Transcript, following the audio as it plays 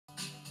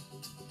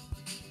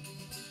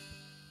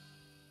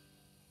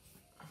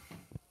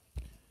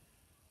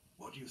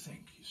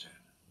think, he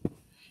said.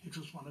 It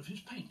was one of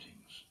his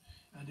paintings,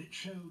 and it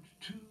showed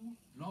two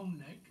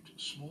long-necked,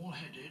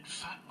 small-headed,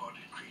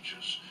 fat-bodied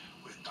creatures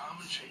with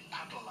diamond-shaped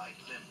paddle-like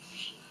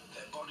limbs,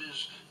 their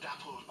bodies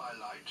dappled by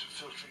light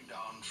filtering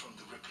down from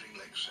the rippling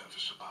lake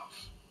surface above.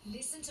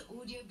 Listen to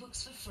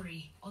audiobooks for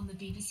free on the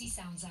BBC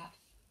Sounds app.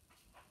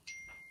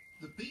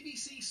 The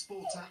BBC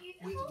Sport app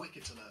with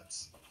Wicket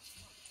Alerts.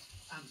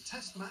 And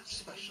Test Match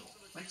Special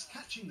makes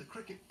catching the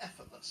cricket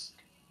effortless.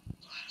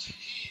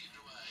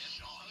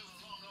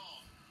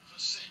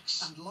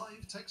 And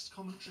live text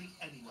commentary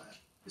anywhere.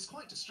 It's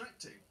quite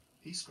distracting.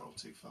 He scrolled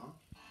too far.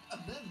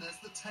 And then there's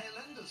the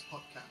EastEnders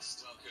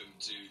podcast. Welcome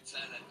to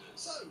EastEnders.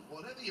 So,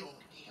 whatever you're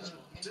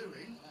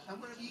doing,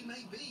 and wherever you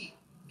may be,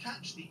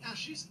 catch the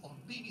Ashes on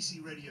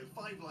BBC Radio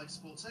 5 Live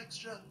Sports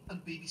Extra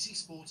and BBC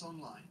Sport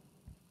Online.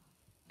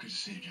 Good to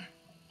see you, Jack.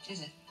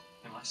 Is it?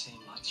 It might seem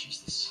like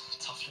she's this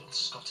tough little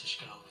Scottish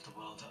girl with the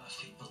world at her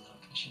feet, but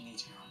look, she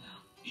needs me right now.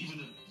 Even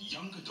a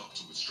younger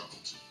doctor would struggle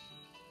to.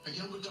 A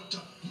younger doctor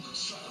would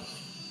struggle.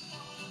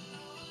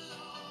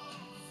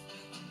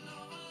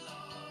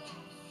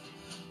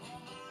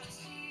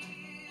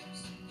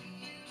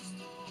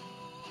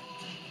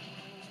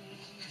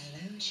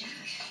 Hello, Jack.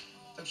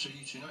 I'm sure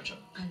you two know each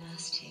other. I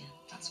nursed here.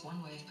 That's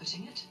one way of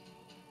putting it.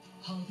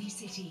 Holby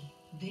City,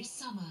 this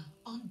summer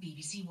on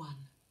BBC One.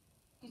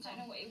 You don't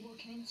know what you're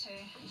walking into.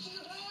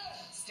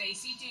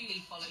 Stacey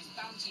Dooley follows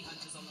bounty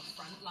hunters on the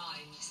front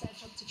line. It's their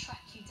job to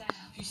track you down.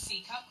 Who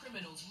seek out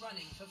criminals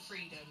running for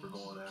freedom. We're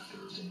going after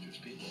dangerous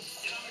people.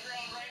 Get on the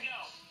ground right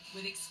now!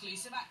 With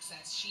exclusive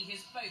access, she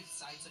hears both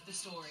sides of the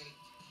story.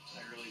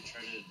 I really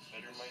try to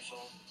better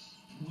myself.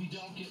 We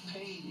don't get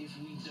paid if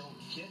we don't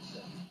get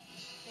them.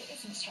 It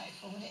isn't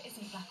straightforward, it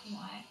isn't black and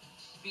white.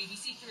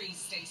 BBC Three's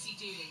Stacey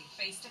Dooley,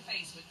 face to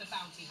face with the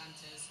bounty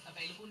hunters.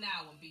 Available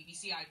now on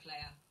BBC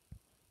iPlayer.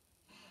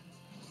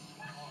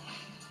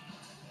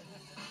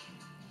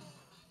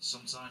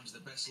 Sometimes the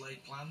best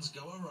laid plans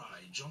go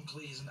awry. John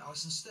Cleese and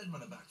Alison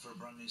Steadman are back for a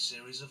brand new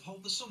series of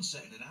Hold the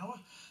Sunset in an Hour.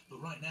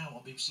 But right now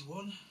on BBC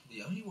One,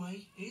 the only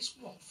way is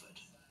Watford.